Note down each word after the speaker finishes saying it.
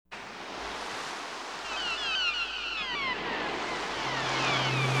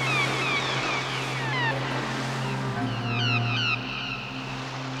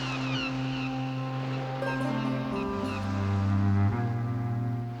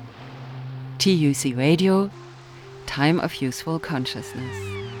TUC Radio, Time of Useful Consciousness.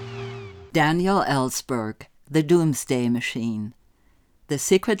 Daniel Ellsberg, The Doomsday Machine. The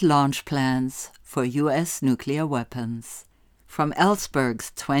Secret Launch Plans for U.S. Nuclear Weapons. From Ellsberg's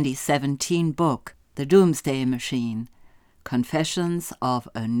 2017 book, The Doomsday Machine, Confessions of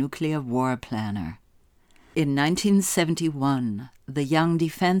a Nuclear War Planner. In 1971, the young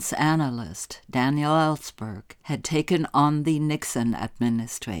defense analyst Daniel Ellsberg had taken on the Nixon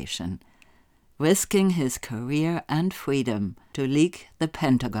administration, risking his career and freedom to leak the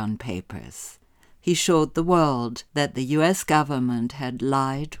Pentagon Papers. He showed the world that the U.S. government had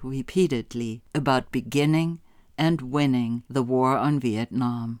lied repeatedly about beginning and winning the war on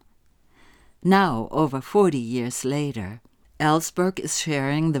Vietnam. Now, over 40 years later, Ellsberg is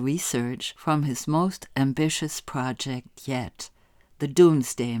sharing the research from his most ambitious project yet, The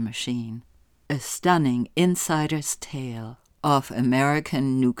Doomsday Machine, a stunning insider's tale of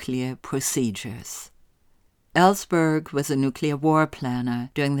American nuclear procedures. Ellsberg was a nuclear war planner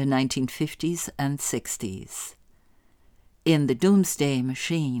during the 1950s and 60s. In The Doomsday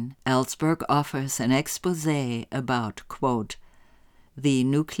Machine, Ellsberg offers an exposé about, quote, the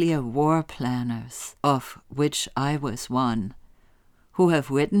nuclear war planners, of which I was one, who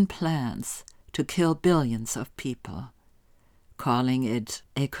have written plans to kill billions of people, calling it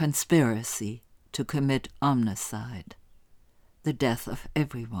a conspiracy to commit omnicide, the death of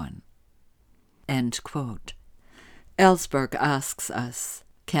everyone. End quote. Ellsberg asks us,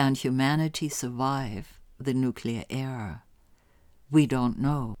 can humanity survive the nuclear era? We don't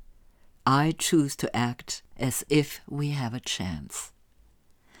know. I choose to act as if we have a chance.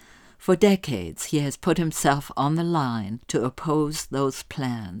 For decades, he has put himself on the line to oppose those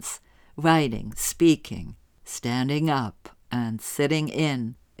plans, writing, speaking, standing up, and sitting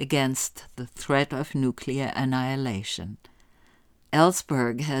in against the threat of nuclear annihilation.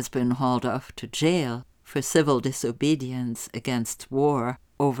 Ellsberg has been hauled off to jail for civil disobedience against war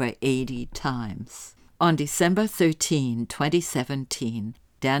over 80 times. On December 13, 2017,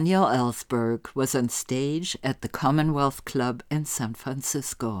 Daniel Ellsberg was on stage at the Commonwealth Club in San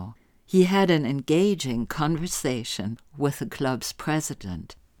Francisco. He had an engaging conversation with the club's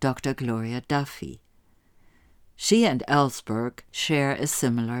president, Dr. Gloria Duffy. She and Ellsberg share a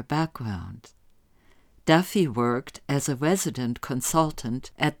similar background. Duffy worked as a resident consultant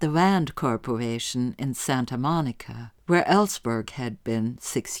at the Rand Corporation in Santa Monica, where Ellsberg had been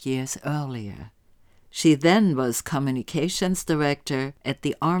 6 years earlier. She then was communications director at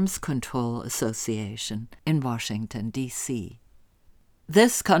the Arms Control Association in Washington, D.C.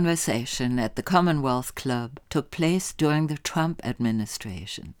 This conversation at the Commonwealth Club took place during the Trump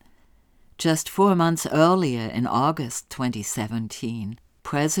administration. Just 4 months earlier, in August 2017,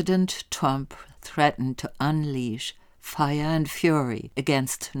 President Trump threatened to unleash fire and fury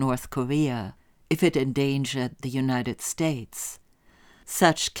against North Korea if it endangered the United States.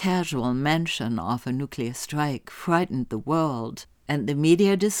 Such casual mention of a nuclear strike frightened the world, and the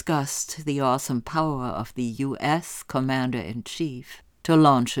media discussed the awesome power of the U.S. Commander-in-Chief to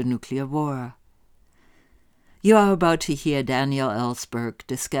launch a nuclear war. You are about to hear Daniel Ellsberg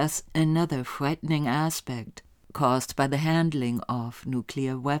discuss another frightening aspect caused by the handling of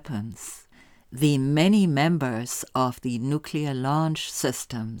nuclear weapons. The many members of the nuclear launch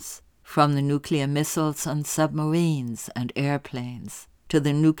systems, from the nuclear missiles on submarines and airplanes to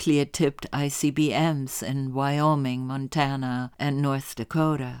the nuclear-tipped ICBMs in Wyoming, Montana, and North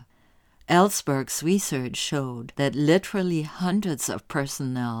Dakota. Ellsberg's research showed that literally hundreds of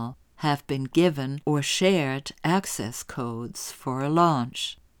personnel have been given or shared access codes for a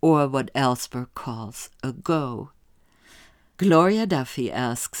launch, or what Ellsberg calls a go. Gloria Duffy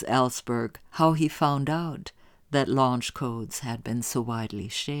asks Ellsberg how he found out that launch codes had been so widely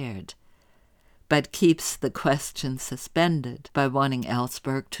shared, but keeps the question suspended by wanting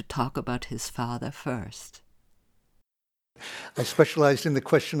Ellsberg to talk about his father first. I specialized in the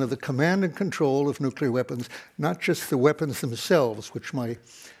question of the command and control of nuclear weapons, not just the weapons themselves, which my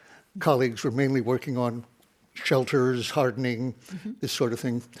colleagues were mainly working on, shelters, hardening, this sort of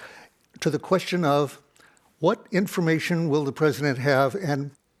thing, to the question of what information will the president have, and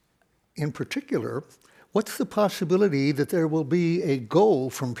in particular, what's the possibility that there will be a go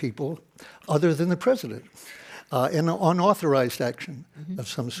from people other than the president, in unauthorized action of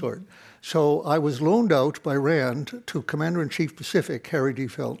some sort. So I was loaned out by Rand to Commander-in-Chief Pacific, Harry D.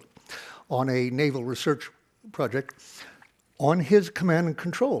 Felt, on a naval research project on his command and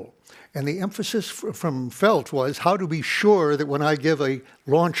control. And the emphasis from Felt was how to be sure that when I give a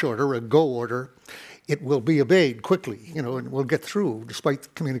launch order, a go order, it will be obeyed quickly, and we'll get through despite the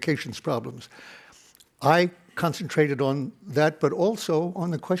communications problems. I concentrated on that, but also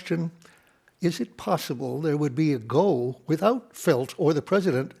on the question, is it possible there would be a go without Felt or the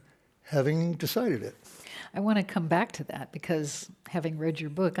president having decided it? I want to come back to that because having read your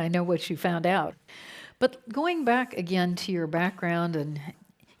book, I know what you found out. But going back again to your background and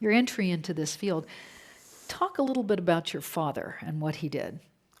your entry into this field, talk a little bit about your father and what he did.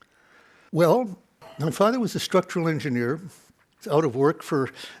 Well, my father was a structural engineer, out of work for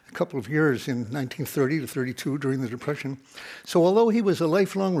a couple of years in 1930 to 32 during the Depression. So although he was a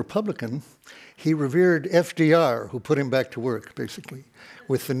lifelong Republican, he revered FDR, who put him back to work, basically,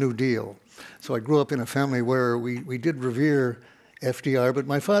 with the New Deal. So I grew up in a family where we did revere FDR, but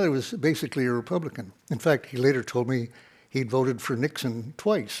my father was basically a Republican. In fact, he later told me he'd voted for Nixon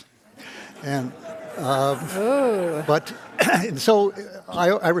twice. And but and so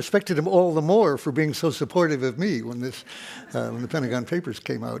I respected him all the more for being so supportive of me when the Pentagon Papers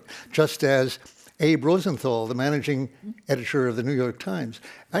came out, just as Abe Rosenthal, the managing editor of the New York Times,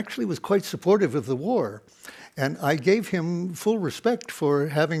 actually was quite supportive of the war. And I gave him full respect for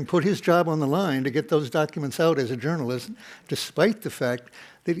having put his job on the line to get those documents out as a journalist, despite the fact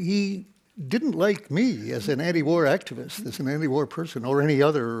that he didn't like me as an anti-war activist, as an anti-war person, or any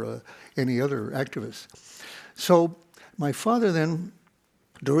other activist. So my father then,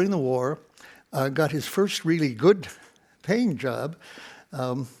 during the war, got his first really good paying job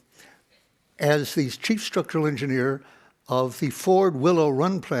as the chief structural engineer of the Ford Willow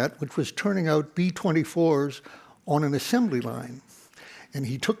Run plant, which was turning out B-24s on an assembly line. And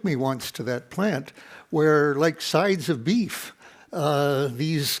he took me once to that plant where, like sides of beef,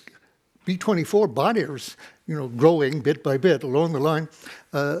 these B-24 bodies, growing bit by bit along the line,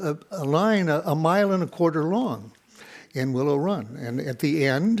 a line a mile and a quarter long in Willow Run. And at the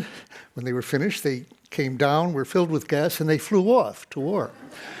end, when they were finished, they came down, were filled with gas, and they flew off to war.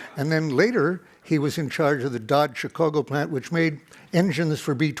 And then later, he was in charge of the Dodge Chicago plant, which made engines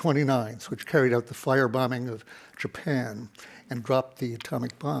for B-29s, which carried out the firebombing of Japan and dropped the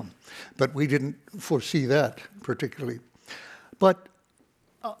atomic bomb. But we didn't foresee that particularly. But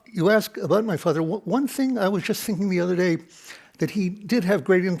you ask about my father. One thing I was just thinking the other day, that he did have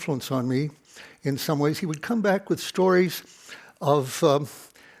great influence on me in some ways. He would come back with stories of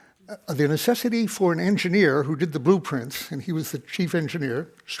the necessity for an engineer who did the blueprints, and he was the chief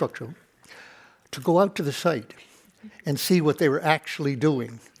engineer, structural, to go out to the site and see what they were actually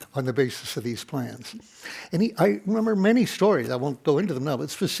doing on the basis of these plans. And I remember many stories, I won't go into them now, but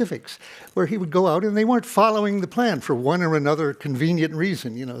specifics, where he would go out and they weren't following the plan for one or another convenient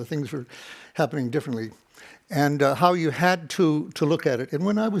reason. Things were happening differently. And how you had to look at it. And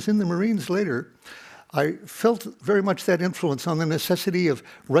when I was in the Marines later, I felt very much that influence on the necessity of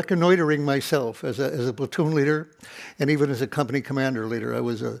reconnoitering myself as a platoon leader, and even as a company commander later. I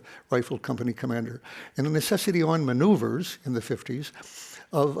was a rifle company commander. And the necessity on maneuvers in the 50s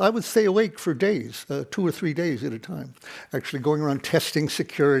I would stay awake for days, 2 or 3 days at a time, actually going around testing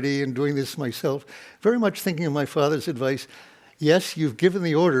security and doing this myself, very much thinking of my father's advice. Yes, you've given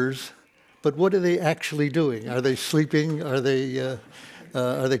the orders, but what are they actually doing? Are they sleeping? Are they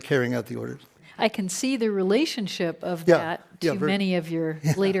carrying out the orders? I can see the relationship of that to many of your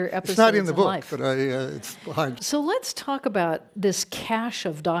later episodes It's not in the book, life. but it's behind. So let's talk about this cache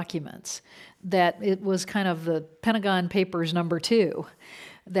of documents that it was kind of the Pentagon Papers #2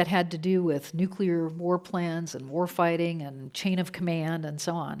 that had to do with nuclear war plans and war fighting and chain of command and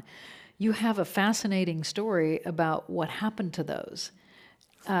so on. You have a fascinating story about what happened to those.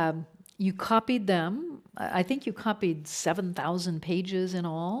 You copied them. I think you copied 7,000 pages in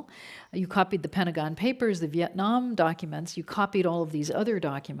all. You copied the Pentagon Papers, the Vietnam documents. You copied all of these other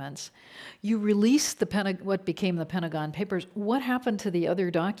documents. You released what became the Pentagon Papers. What happened to the other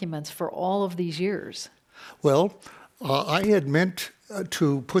documents for all of these years? Well, I had meant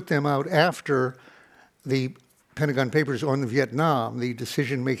to put them out after the Pentagon Papers on Vietnam, the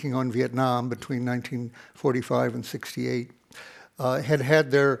decision-making on Vietnam between 1945 and 68.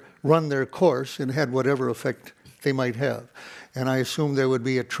 Had run their course and had whatever effect they might have. And I assumed there would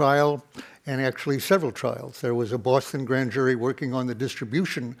be a trial, and actually several trials. There was a Boston grand jury working on the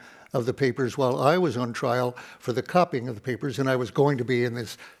distribution of the papers while I was on trial for the copying of the papers, and I was going to be in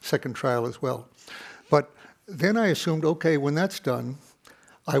this second trial as well. But then I assumed, okay, when that's done,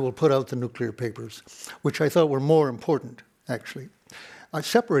 I will put out the nuclear papers, which I thought were more important, actually. I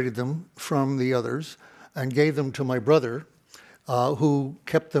separated them from the others and gave them to my brother, who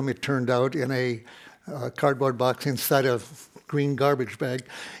kept them, it turned out, in a cardboard box inside a green garbage bag.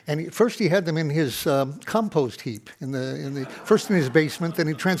 And first he had them in his compost heap, first in his basement, then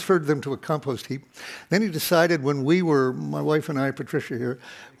he transferred them to a compost heap. Then he decided when my wife and I, Patricia here,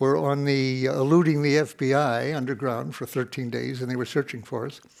 were on eluding the FBI underground for 13 days, and they were searching for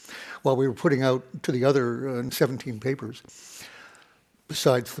us while we were putting out to the other 17 papers,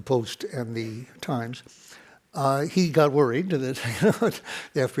 besides the Post and the Times. He got worried that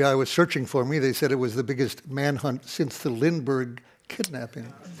the FBI was searching for me. They said it was the biggest manhunt since the Lindbergh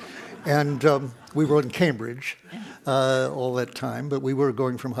kidnapping. And we were in Cambridge all that time, but we were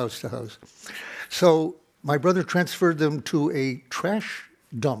going from house to house. So my brother transferred them to a trash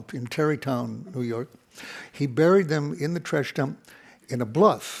dump in Tarrytown, New York. He buried them in the trash dump in a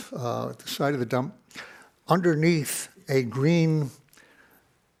bluff at the side of the dump, underneath a green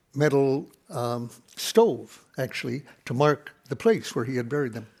metal stove, actually, to mark the place where he had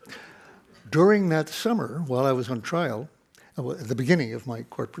buried them. During that summer, while I was on trial, at the beginning of my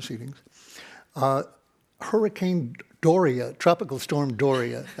court proceedings, Hurricane Doria, Tropical Storm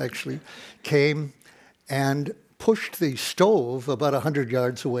Doria, actually, came and pushed the stove about 100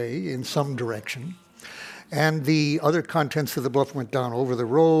 yards away in some direction. And the other contents of the bluff went down over the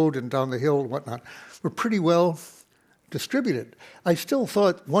road and down the hill and whatnot, were pretty well distributed. I still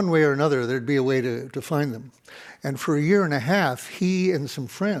thought one way or another there'd be a way to find them. And for a year and a half, he and some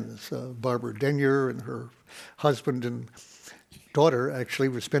friends, Barbara Denyer and her husband and daughter actually,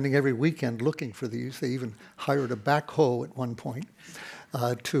 were spending every weekend looking for these. They even hired a backhoe at one point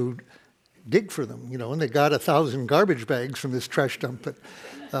to dig for them, and they got 1,000 garbage bags from this trash dump,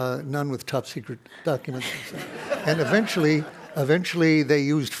 but none with top secret documents. And eventually they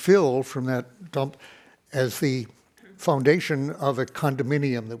used fill from that dump as the foundation of a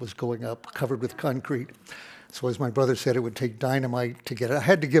condominium that was going up, covered with concrete. So as my brother said, it would take dynamite to get it. I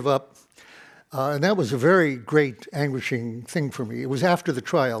had to give up. And that was a very great, anguishing thing for me. It was after the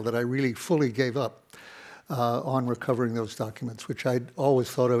trial that I really fully gave up on recovering those documents, which I'd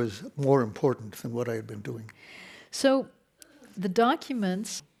always thought was more important than what I had been doing. So the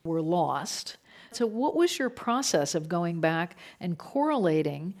documents were lost. So what was your process of going back and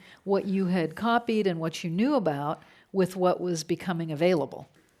correlating what you had copied and what you knew about with what was becoming available?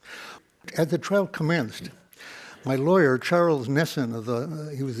 As the trial commenced, my lawyer, Charles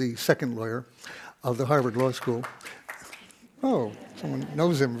Nesson, he was the second lawyer of the Harvard Law School. Oh, someone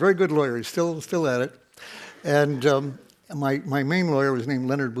knows him. Very good lawyer. He's still at it. And my main lawyer was named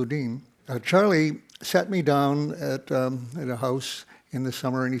Leonard Boudin. Charlie sat me down at a house in the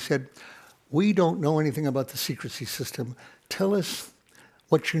summer, and he said, "We don't know anything about the secrecy system. Tell us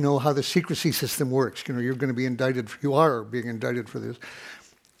what you know, how the secrecy system works. You're going to be indicted. You are being indicted for this."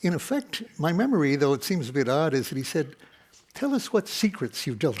 In effect, my memory, though it seems a bit odd, is that he said, "Tell us what secrets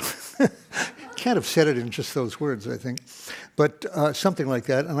you've dealt with." Can't have said it in just those words, I think, but something like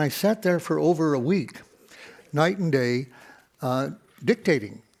that. And I sat there for over a week, night and day,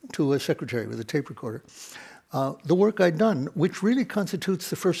 dictating to a secretary with a tape recorder the work I'd done, which really constitutes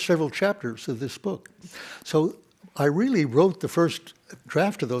the first several chapters of this book. So I really wrote the first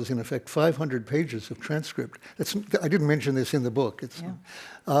draft of those, in effect, 500 pages of transcript. I didn't mention this in the book. It's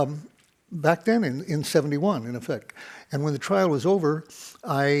back then in 71, in effect. And when the trial was over,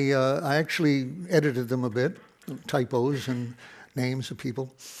 I actually edited them a bit, typos and names of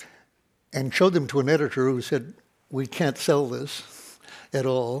people, and showed them to an editor who said, "We can't sell this at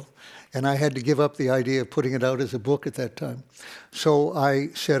all." And I had to give up the idea of putting it out as a book at that time. So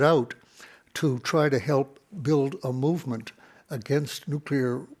I set out to try to help build a movement against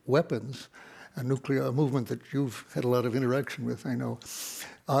nuclear weapons, a movement that you've had a lot of interaction with, I know,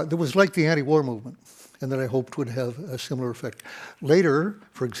 that was like the anti-war movement, and that I hoped would have a similar effect. Later,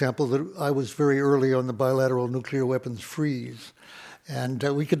 for example, I was very early on the bilateral nuclear weapons freeze. And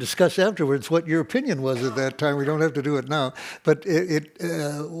we could discuss afterwards what your opinion was at that time. We don't have to do it now. But it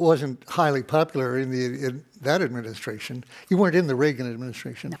wasn't highly popular in that administration. You weren't in the Reagan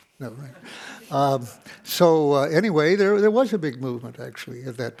administration. No, right. Anyway, there was a big movement, actually,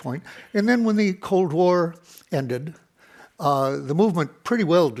 at that point. And then when the Cold War ended, the movement pretty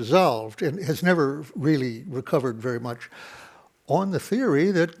well dissolved and has never really recovered very much on the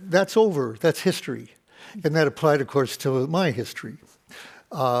theory that that's over, that's history. And that applied, of course, to my history.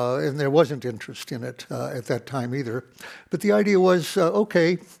 And there wasn't interest in it at that time either. But the idea was,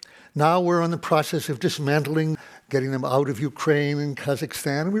 okay, now we're on the process of dismantling, getting them out of Ukraine and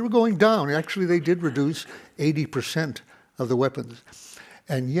Kazakhstan. And we were going down. Actually, they did reduce 80% of the weapons.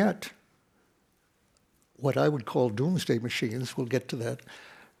 And yet, what I would call doomsday machines, we'll get to that,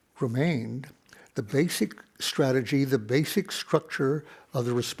 remained. The basic strategy, the basic structure of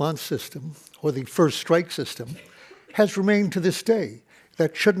the response system, or the first strike system, has remained to this day.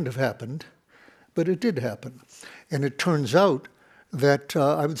 That shouldn't have happened, but it did happen. And it turns out that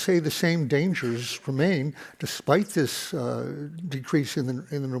I would say the same dangers remain despite this decrease in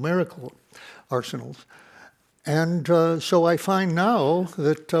the numerical arsenals. And so I find now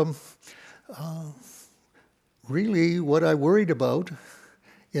that really what I worried about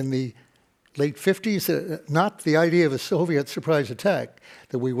in the late 50s, not the idea of a Soviet surprise attack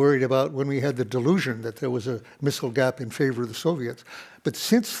that we worried about when we had the delusion that there was a missile gap in favor of the Soviets, but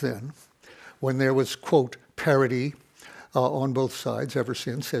since then, when there was, quote, parity on both sides ever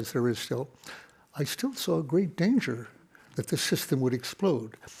since, as there is still, I still saw a great danger that the system would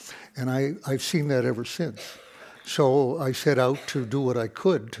explode. And I've seen that ever since. So I set out to do what I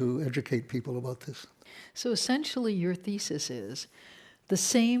could to educate people about this. So essentially your thesis is the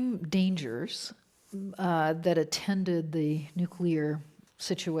same dangers that attended the nuclear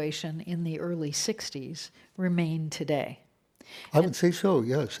situation in the early 60s remain today. I would say so,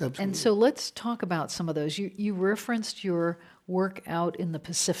 yes, absolutely. And so let's talk about some of those. You referenced your work out in the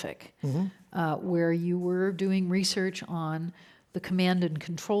Pacific, where you were doing research on the command and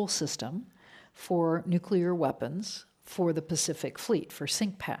control system for nuclear weapons for the Pacific Fleet, for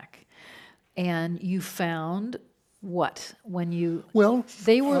SINCPAC. And you found what? When you... Well...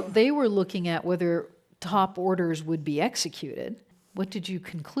 They were looking at whether top orders would be executed. What did you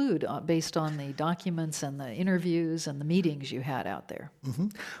conclude based on the documents and the interviews and the meetings you had out there?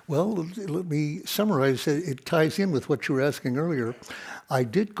 Well, let me summarize. It ties in with what you were asking earlier. I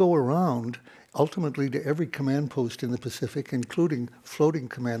did go around ultimately to every command post in the Pacific, including floating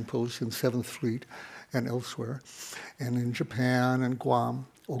command posts in 7th Fleet and elsewhere, and in Japan and Guam,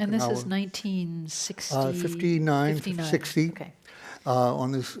 Okinawa. And this is 1960? 59, 60, okay.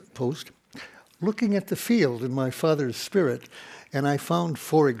 On this post, looking at the field in my father's spirit. And I found,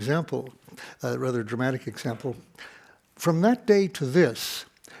 for example, a rather dramatic example, from that day to this,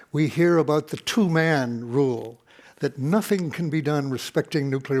 we hear about the two-man rule, that nothing can be done respecting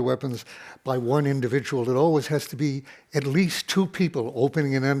nuclear weapons by one individual. It always has to be at least two people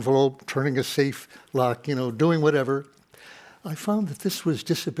opening an envelope, turning a safe lock, doing whatever. I found that this was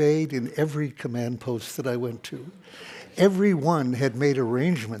disobeyed in every command post that I went to. Everyone had made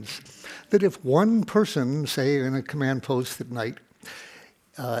arrangements that if one person, say in a command post at night,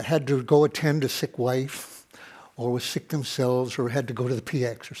 had to go attend a sick wife, or was sick themselves, or had to go to the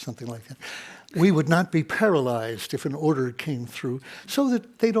PX or something like that, we would not be paralyzed if an order came through, so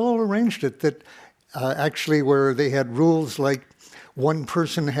that they'd all arranged it, that actually where they had rules like one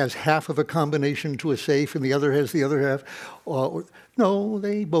person has half of a combination to a safe and the other has the other half. No,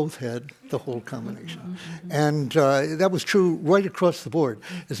 they both had the whole combination. And that was true right across the board.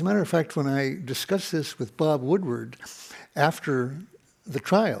 As a matter of fact, when I discussed this with Bob Woodward after the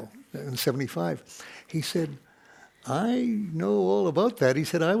trial in 75, he said, I know all about that. He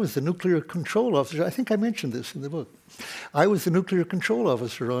said, I was the nuclear control officer. I think I mentioned this in the book. I was the nuclear control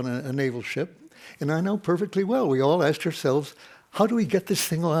officer on a naval ship, and I know perfectly well. We all asked ourselves, how do we get this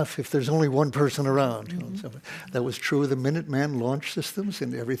thing off if there's only one person around? So that was true of the Minuteman launch systems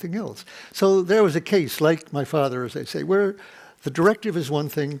and everything else. So there was a case, like my father, as I say, where the directive is one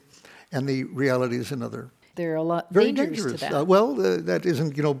thing and the reality is another. There are a lot Very dangerous to that. Well, that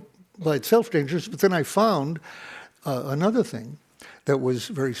isn't, by itself dangerous, but then I found another thing that was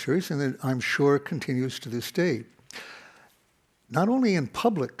very serious and that I'm sure continues to this day. Not only in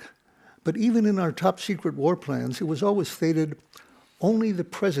public, but even in our top secret war plans, it was always stated only the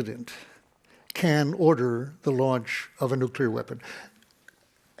president can order the launch of a nuclear weapon.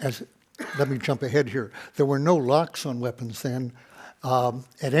 Let me jump ahead here. There were no locks on weapons then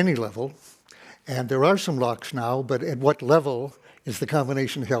at any level, and there are some locks now, but at what level is the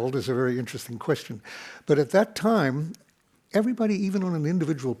combination held is a very interesting question. But at that time, everybody, even on an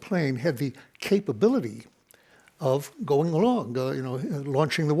individual plane, had the capability of going along,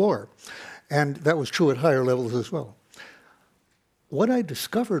 launching the war. And that was true at higher levels as well. What I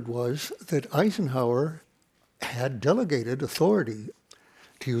discovered was that Eisenhower had delegated authority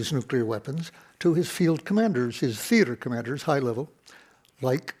to use nuclear weapons to his field commanders, his theater commanders, high level,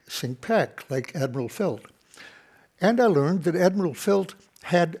 like SINCPAC, like Admiral Felt. And I learned that Admiral Felt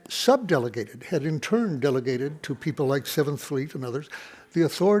had subdelegated, had in turn delegated to people like 7th Fleet and others, the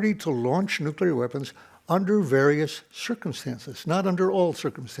authority to launch nuclear weapons under various circumstances, not under all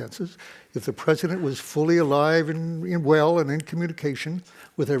circumstances. If the president was fully alive and well and in communication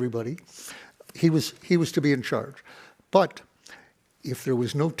with everybody, he was to be in charge. But if there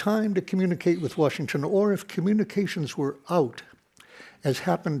was no time to communicate with Washington, or if communications were out, as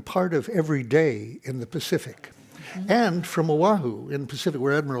happened part of every day in the Pacific, and from Oahu in the Pacific,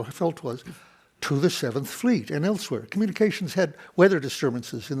 where Admiral Felt was, to the 7th Fleet and elsewhere. Communications had weather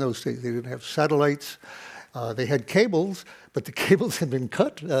disturbances in those days. They didn't have satellites. They had cables, but the cables had been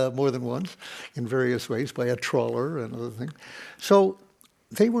cut more than once in various ways by a trawler and other things. So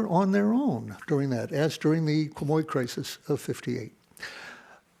they were on their own during that, as during the Quemoy crisis of 58.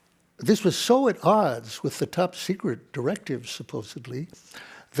 This was so at odds with the top secret directives, supposedly,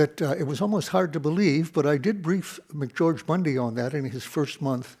 that it was almost hard to believe, but I did brief McGeorge Bundy on that in his first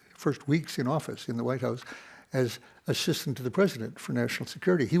weeks in office in the White House as assistant to the president for national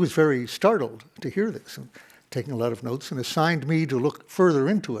security. He was very startled to hear this and taking a lot of notes and assigned me to look further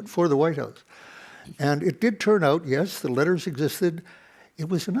into it for the White House. And it did turn out, yes, the letters existed. It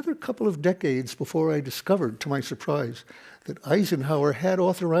was another couple of decades before I discovered, to my surprise, that Eisenhower had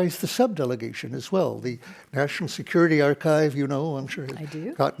authorized the subdelegation as well. The National Security Archive, you know, I'm sure,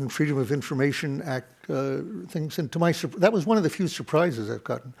 had gotten Freedom of Information Act things. And to my that was one of the few surprises I've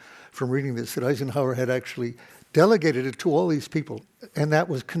gotten from reading this, that Eisenhower had actually delegated it to all these people. And that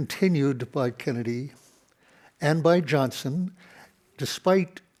was continued by Kennedy and by Johnson,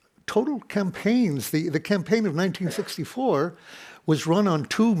 despite total campaigns. The campaign of 1964 was run on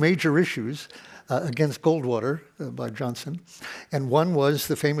two major issues against Goldwater by Johnson. And one was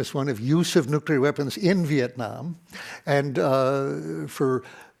the famous one of use of nuclear weapons in Vietnam and for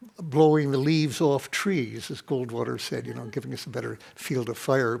blowing the leaves off trees, as Goldwater said, you know, giving us a better field of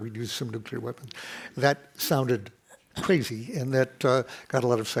fire, we'd use some nuclear weapons. That sounded crazy, and that got a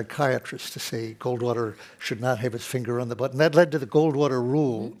lot of psychiatrists to say Goldwater should not have his finger on the button. That led to the Goldwater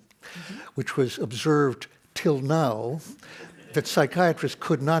Rule, which was observed till now, that psychiatrists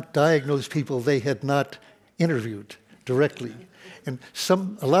could not diagnose people they had not interviewed directly. And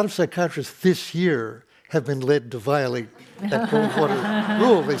a lot of psychiatrists this year have been led to violate that Goldwater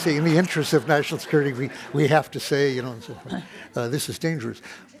rule. They say, in the interest of national security, we have to say, you know, and so forth. This is dangerous.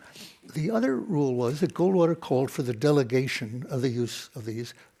 The other rule was that Goldwater called for the delegation of the use of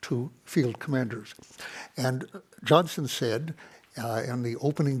these to field commanders. And Johnson said, on the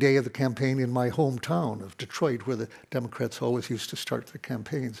opening day of the campaign in my hometown of Detroit, where the Democrats always used to start their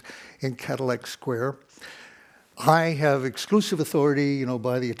campaigns, in Cadillac Square, I have exclusive authority, you know,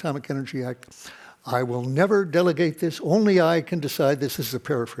 by the Atomic Energy Act. I will never delegate this. Only I can decide this. This is a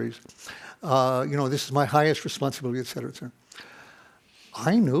paraphrase. You know, this is my highest responsibility, et cetera, et cetera.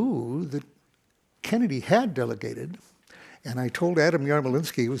 I knew that Kennedy had delegated, and I told Adam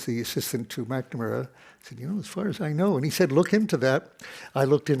Yarmolinsky, who was the assistant to McNamara, I said, you know, as far as I know. And he said, look into that. I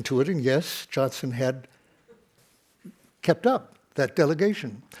looked into it, and yes, Johnson had kept up that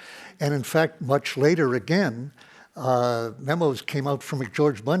delegation. And in fact, much later again, memos came out from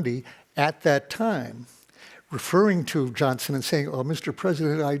McGeorge Bundy at that time, referring to Johnson and saying, oh, Mr.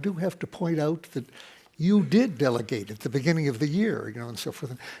 President, I do have to point out that you did delegate at the beginning of the year, you know, and so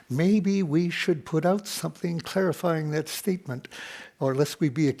forth. Maybe we should put out something clarifying that statement, or lest we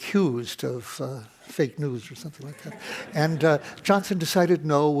be accused of fake news or something like that. And Johnson decided,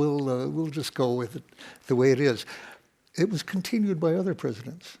 no, we'll just go with it the way it is. It was continued by other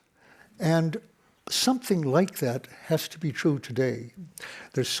presidents. And something like that has to be true today.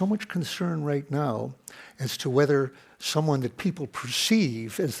 There's so much concern right now as to whether someone that people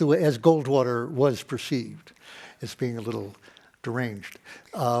perceive as Goldwater was perceived as being a little deranged.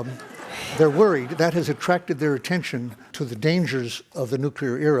 They're worried. That has attracted their attention to the dangers of the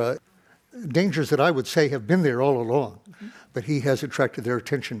nuclear era, dangers that I would say have been there all along, but he has attracted their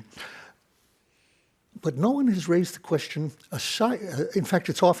attention. But no one has raised the question, in fact,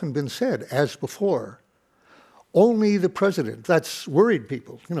 it's often been said, as before, only the president, that's worried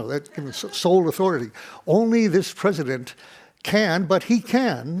people, you know, that's sole authority. Only this president can, but he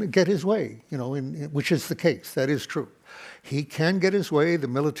can get his way, you know, which is the case, that is true. He can get his way, the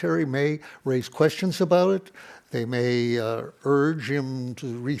military may raise questions about it, they may urge him to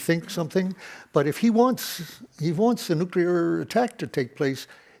rethink something, but if he wants a nuclear attack to take place,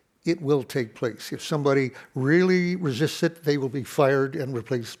 it will take place. If somebody really resists it, they will be fired and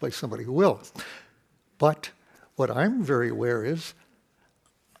replaced by somebody who will. But what I'm very aware is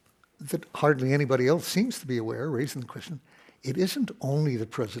that hardly anybody else seems to be aware, raising the question, it isn't only the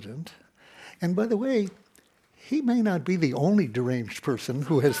president. And by the way, he may not be the only deranged person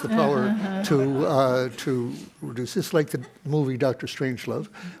who has the power to reduce this, like the movie Dr. Strangelove,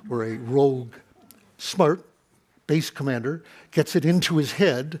 where a rogue, smart base commander gets it into his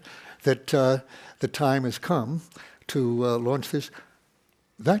head that the time has come to launch this.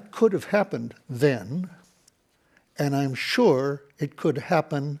 That could have happened then, and I'm sure it could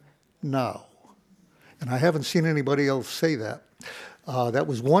happen now. And I haven't seen anybody else say that. That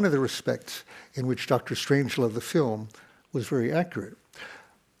was one of the respects in which Dr. Strangelove, the film, was very accurate.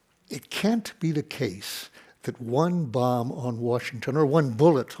 it can't be the case that one bomb on Washington, or one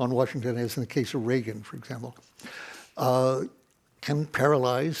bullet on Washington, as in the case of Reagan, for example, can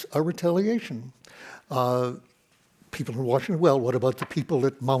paralyze a retaliation. People in Washington, well, what about the people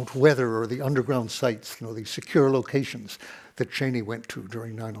at Mount Weather or the underground sites, these secure locations that Cheney went to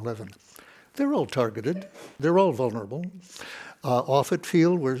during 9/11? They're all targeted. They're all vulnerable. Offutt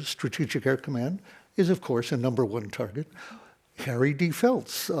Field, where Strategic Air Command is, of course, a number one target. Harry D.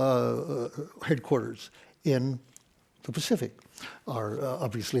 Felt's headquarters in the Pacific are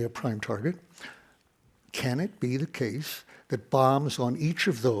obviously a prime target. Can it be the case that bombs on each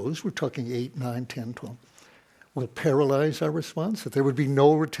of those, we're talking 8, 9, 10, 12, will paralyze our response, that there would be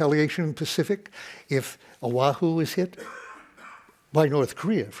no retaliation in the Pacific if Oahu is hit by North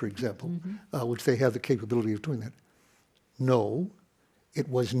Korea, for example, which they have the capability of doing that? No, it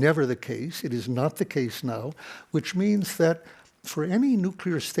was never the case. It is not the case now, which means that for any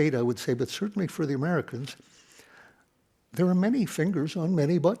nuclear state, I would say, but certainly for the Americans, there are many fingers on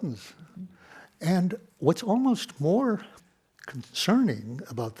many buttons. And what's almost more concerning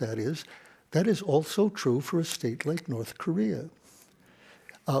about that is also true for a state like North Korea.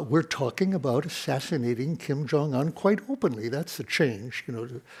 We're talking about assassinating Kim Jong-un quite openly. That's the change,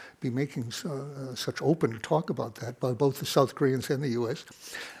 to be making such open talk about that by both the South Koreans and the U.S.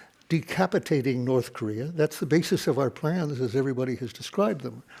 Decapitating North Korea, that's the basis of our plans as everybody has described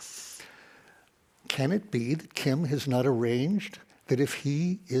them. Can it be that Kim has not arranged that if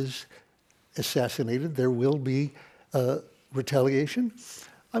he is assassinated, there will be retaliation?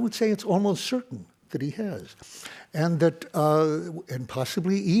 I would say it's almost certain that he has. And that, and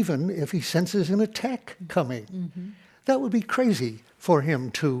possibly even if he senses an attack coming. That would be crazy for him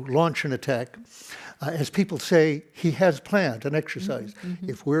to launch an attack. As people say, he has planned an exercise.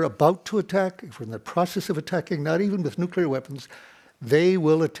 If we're about to attack, if we're in the process of attacking, not even with nuclear weapons, they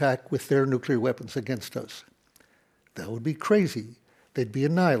will attack with their nuclear weapons against us. That would be crazy. They'd be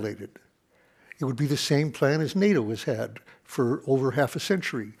annihilated. It would be the same plan as NATO has had for over half a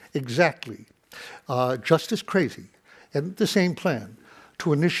century, exactly. Just as crazy, and the same plan,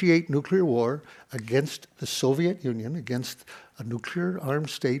 to initiate nuclear war against the Soviet Union, against a nuclear-armed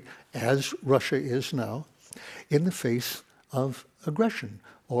state, as Russia is now, in the face of aggression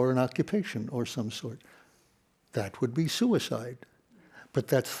or an occupation or some sort. That would be suicide. But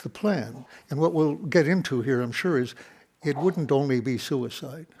that's the plan. And what we'll get into here, I'm sure, is it wouldn't only be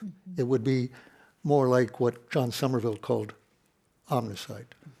suicide. It would be more like what John Somerville called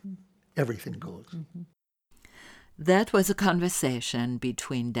omnicide. Everything goes. That was a conversation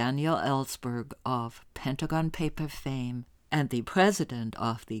between Daniel Ellsberg of Pentagon Paper fame and the president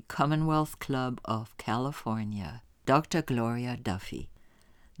of the Commonwealth Club of California, Dr. Gloria Duffy.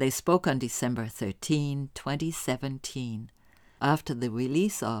 They spoke on December 13, 2017, after the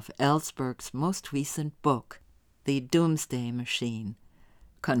release of Ellsberg's most recent book, The Doomsday Machine,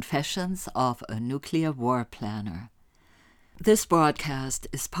 Confessions of a Nuclear War Planner. This broadcast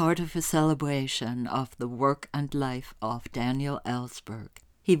is part of a celebration of the work and life of Daniel Ellsberg.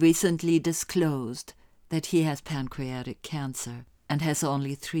 He recently disclosed that he has pancreatic cancer and has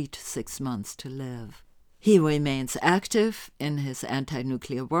only 3 to 6 months to live. He remains active in his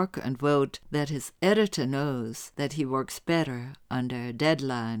anti-nuclear work and wrote that his editor knows that he works better under a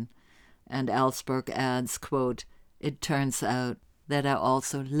deadline. And Ellsberg adds, quote, "It turns out that I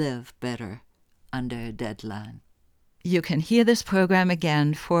also live better under a deadline." You can hear this program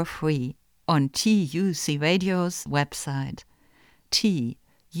again for free on TUC Radio's website,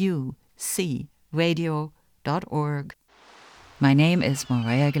 tucradio.org. My name is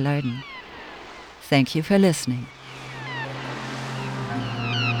Maria Gilardin. Thank you for listening.